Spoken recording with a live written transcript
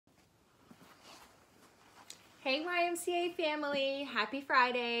Hey YMCA family, happy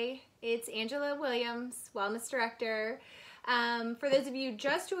Friday. It's Angela Williams, Wellness Director. For those of you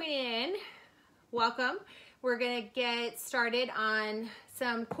just joining in, welcome. We're gonna get started on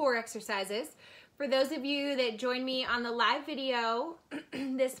some core exercises. For those of you that joined me on the live video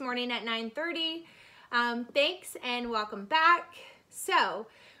this morning at 9:30, thanks and welcome back. So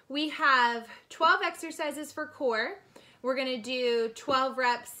we have 12 exercises for core. We're gonna do 12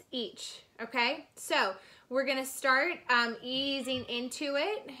 reps each, okay? So we're gonna start easing into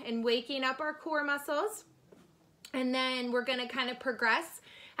it and waking up our core muscles. And then we're gonna kind of progress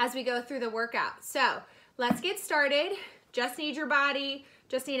as we go through the workout. So let's get started. Just need your body,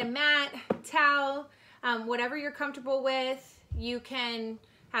 just need a mat, towel, whatever you're comfortable with. You can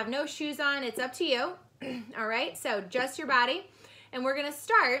have no shoes on, it's up to you. All right, so just your body. And we're gonna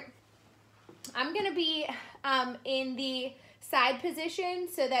start. I'm gonna be in the side position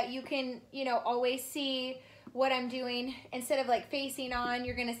so that you can, always see what I'm doing. Instead of like facing on,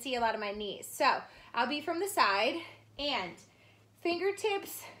 you're gonna see a lot of my knees. So I'll be from the side and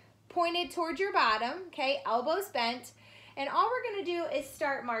fingertips pointed towards your bottom, okay, elbows bent. And all we're gonna do is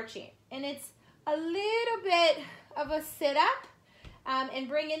start marching. And it's a little bit of a sit up and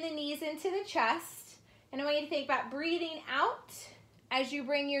bringing the knees into the chest. And I want you to think about breathing out as you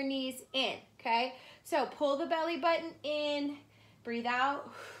bring your knees in, okay? So pull the belly button in, breathe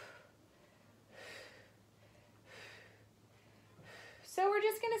out. So we're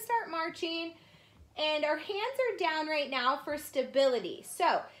just gonna start marching, and our hands are down right now for stability.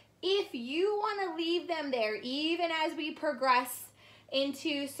 So if you wanna leave them there, even as we progress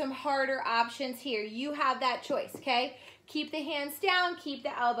into some harder options here, you have that choice, okay? Keep the hands down, keep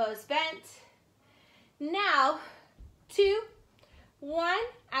the elbows bent. Now, 2, 1,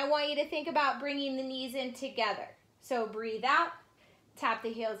 I want you to think about bringing the knees in together. So breathe out, tap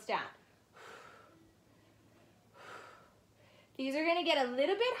the heels down. These are gonna get a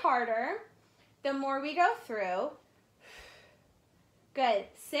little bit harder the more we go through. Good,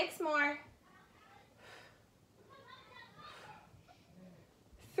 6 more.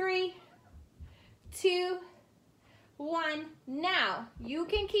 3, 2, 1. Now, you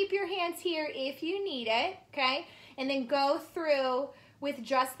can keep your hands here if you need it, okay? And then go through with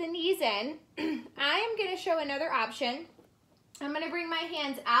just the knees in. I am gonna show another option. I'm gonna bring my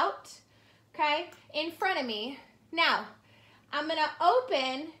hands out, okay, in front of me. Now, I'm gonna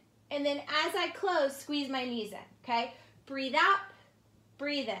open, and then as I close, squeeze my knees in, okay? Breathe out,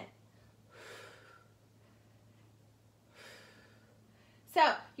 breathe in.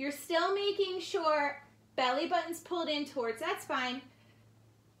 So, you're still making sure belly button's pulled in towards that spine.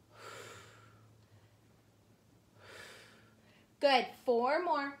 Good, 4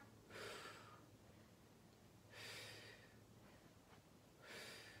 more.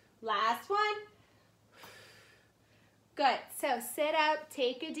 Last one. Good, so sit up,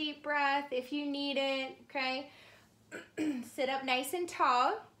 take a deep breath if you need it, okay? Sit up nice and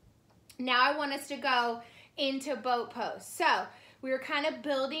tall. Now I want us to go into boat pose. So we were kind of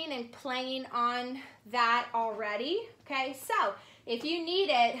building and playing on that already, okay? So if you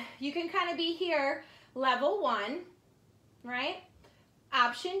need it, you can kind of be here, level 1, right?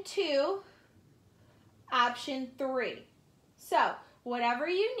 Option 2, option 3. So whatever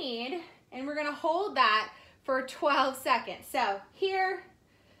you need, and we're gonna hold that for 12 seconds. So here,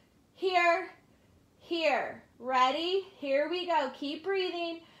 here, here. Ready? Here we go. Keep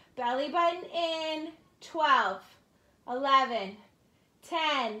breathing. Belly button in. 12, 11,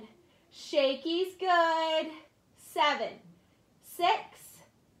 10. Shaky's good. 7, 6,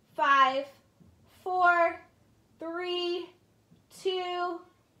 5, 4, 3, 2,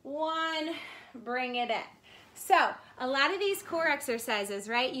 1. Bring it in. So a lot of these core exercises,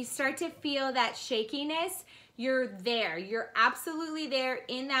 right? You start to feel that shakiness. You're there. You're absolutely there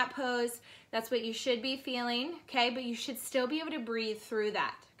in that pose. That's what you should be feeling, okay? But you should still be able to breathe through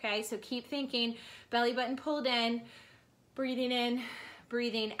that, okay? So keep thinking, belly button pulled in,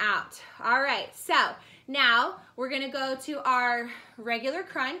 breathing out. All right, so now we're gonna go to our regular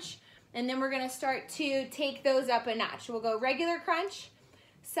crunch, and then we're gonna start to take those up a notch. We'll go regular crunch,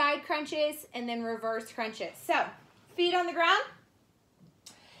 side crunches, and then reverse crunches. So feet on the ground,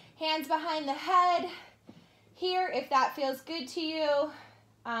 hands behind the head. Here, if that feels good to you,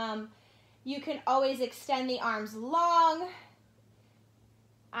 you can always extend the arms long.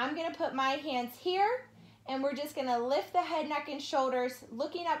 I'm gonna put my hands here, and we're just gonna lift the head, neck, and shoulders,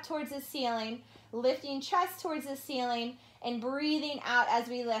 looking up towards the ceiling, lifting chest towards the ceiling, and breathing out as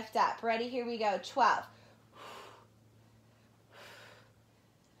we lift up. Ready? Here we go. 12.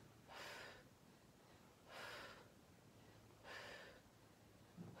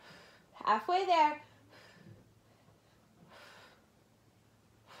 Halfway there.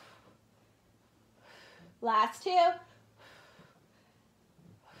 Last 2.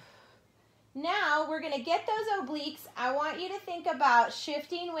 Now we're going to get those obliques. I want you to think about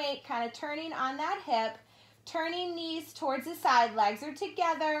shifting weight, kind of turning on that hip, turning knees towards the side, legs are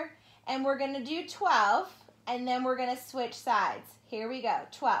together, and we're going to do 12, and then we're going to switch sides. Here we go,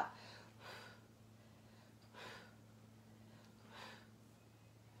 12.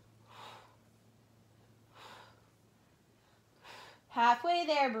 Halfway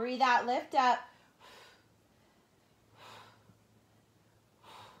there, breathe out, lift up.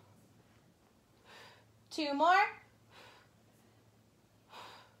 Two more.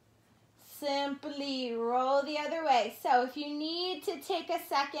 Simply roll the other way. So if you need to take a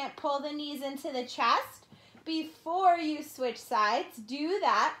second, pull the knees into the chest before you switch sides. Do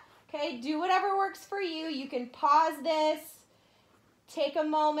that, okay? Do whatever works for you. You can pause this, take a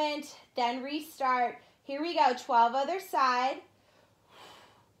moment, then restart. Here we go, 12 other side.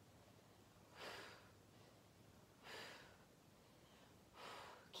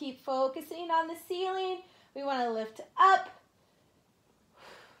 Keep focusing on the ceiling. We want to lift up.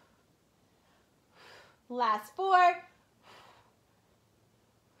 Last 4.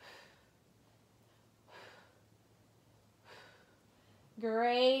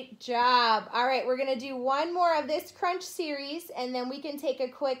 Great job. All right, we're going to do one more of this crunch series, and then we can take a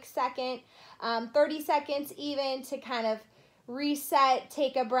quick second, 30 seconds even, to kind of reset,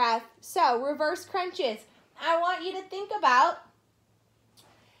 take a breath. So, reverse crunches. I want you to think about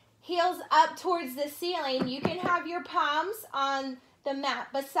heels up towards the ceiling. You can have your palms on the mat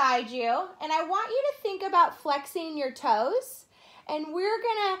beside you. And I want you to think about flexing your toes. And we're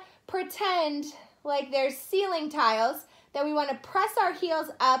going to pretend like there's ceiling tiles that we want to press our heels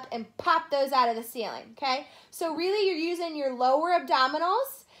up and pop those out of the ceiling, okay? So really you're using your lower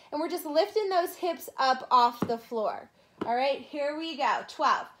abdominals, and we're just lifting those hips up off the floor. All right, here we go,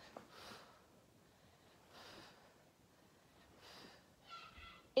 12.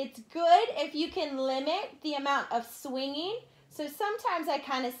 It's good if you can limit the amount of swinging. So sometimes I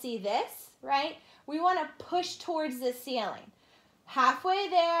kind of see this, right? We want to push towards the ceiling. Halfway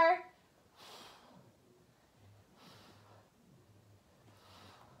there.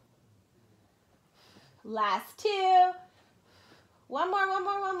 Last 2. One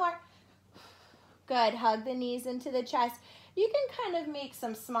more. Good, hug the knees into the chest. You can kind of make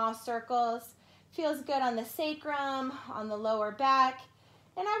some small circles. Feels good on the sacrum, on the lower back.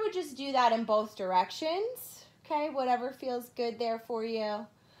 And I would just do that in both directions, okay? Whatever feels good there for you.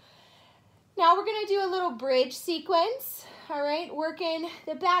 Now we're going to do a little bridge sequence, all right? Working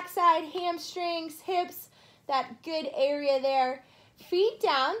the backside, hamstrings, hips, that good area there. Feet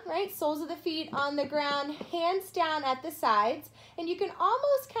down, right? Soles of the feet on the ground, hands down at the sides. And you can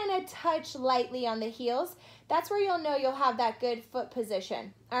almost kind of touch lightly on the heels. That's where you'll know you'll have that good foot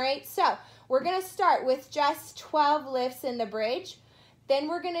position, all right? So we're going to start with just 12 lifts in the bridge. Then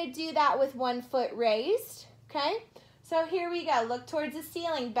we're going to do that with 1 foot raised, okay? So here we go. Look towards the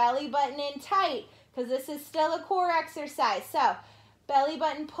ceiling, belly button in tight, because this is still a core exercise. So belly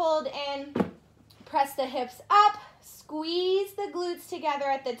button pulled in, press the hips up, squeeze the glutes together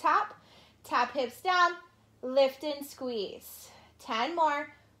at the top, tap hips down, lift and squeeze. 10 more.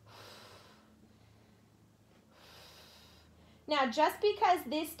 Now, just because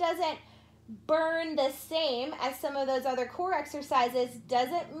this doesn't burn the same as some of those other core exercises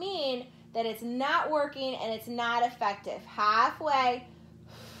doesn't mean that it's not working and it's not effective. Halfway.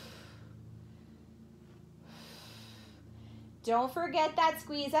 Don't forget that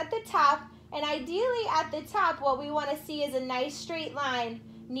squeeze at the top. And ideally at the top, what we want to see is a nice straight line,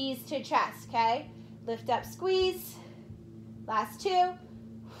 knees to chest, okay? Lift up, squeeze. Last 2.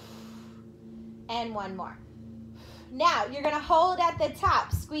 And 1 more. Now, you're going to hold at the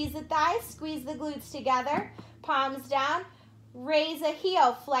top. Squeeze the thighs, squeeze the glutes together. Palms down. Raise a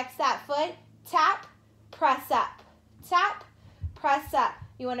heel, flex that foot. Tap, press up. Tap, press up.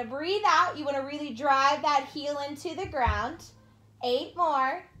 You want to breathe out. You want to really drive that heel into the ground. 8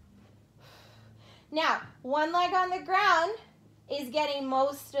 more. Now, one leg on the ground is getting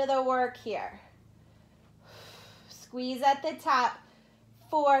most of the work here. Squeeze at the top.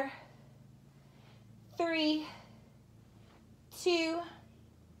 4, 3, 2,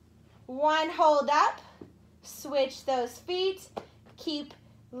 1, hold up, switch those feet, keep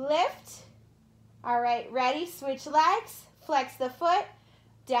lift. All right, ready, switch legs, flex the foot,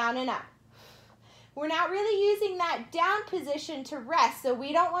 down and up. We're not really using that down position to rest, so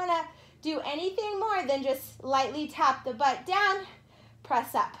we don't want to do anything more than just lightly tap the butt down,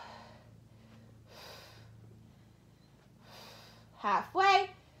 press up.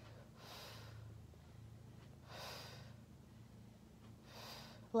 Halfway.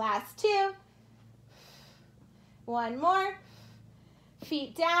 Last 2. One more.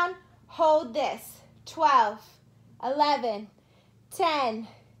 Feet down. Hold this. 12, 11, 10,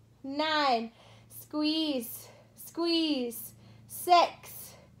 9. Squeeze, squeeze.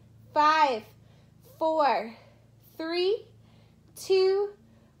 6, 5, 4, 3, 2,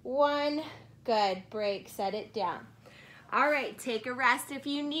 1. Good. Break. Set it down. All right. Take a rest if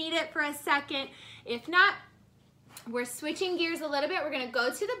you need it for a second. If not, we're switching gears a little bit. We're going to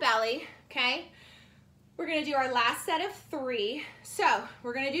go to the belly, okay? We're going to do our last set of 3. So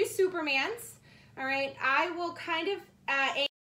we're going to do Supermans, all right? I will kind of